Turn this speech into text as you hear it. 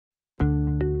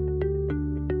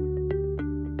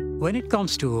When it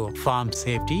comes to farm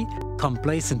safety,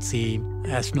 complacency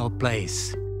has no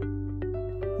place.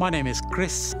 My name is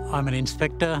Chris. I'm an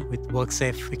inspector with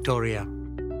WorkSafe Victoria.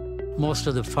 Most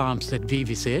of the farms that we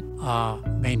visit are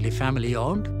mainly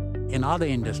family-owned. In other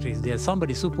industries, there's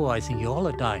somebody supervising you all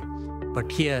the time.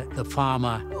 But here, the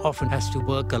farmer often has to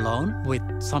work alone with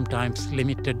sometimes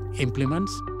limited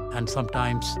implements and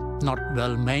sometimes not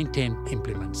well-maintained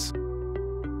implements.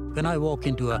 When I walk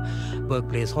into a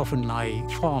workplace, often I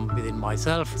form within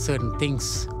myself certain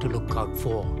things to look out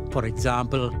for. For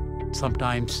example,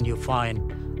 sometimes you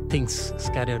find things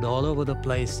scattered all over the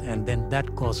place, and then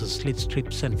that causes slips,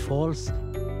 trips, and falls.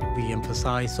 We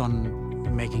emphasize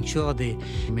on making sure the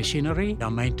machinery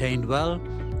are maintained well,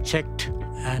 checked,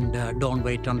 and don't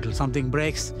wait until something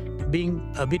breaks, being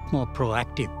a bit more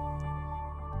proactive.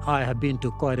 I have been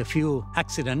to quite a few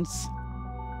accidents.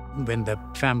 When the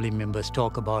family members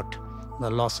talk about the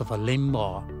loss of a limb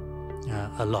or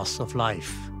a loss of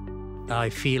life, I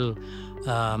feel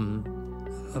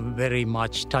very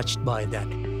much touched by that.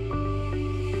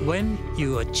 When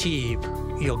you achieve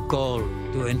your goal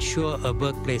to ensure a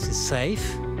workplace is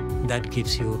safe, that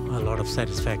gives you a lot of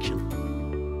satisfaction.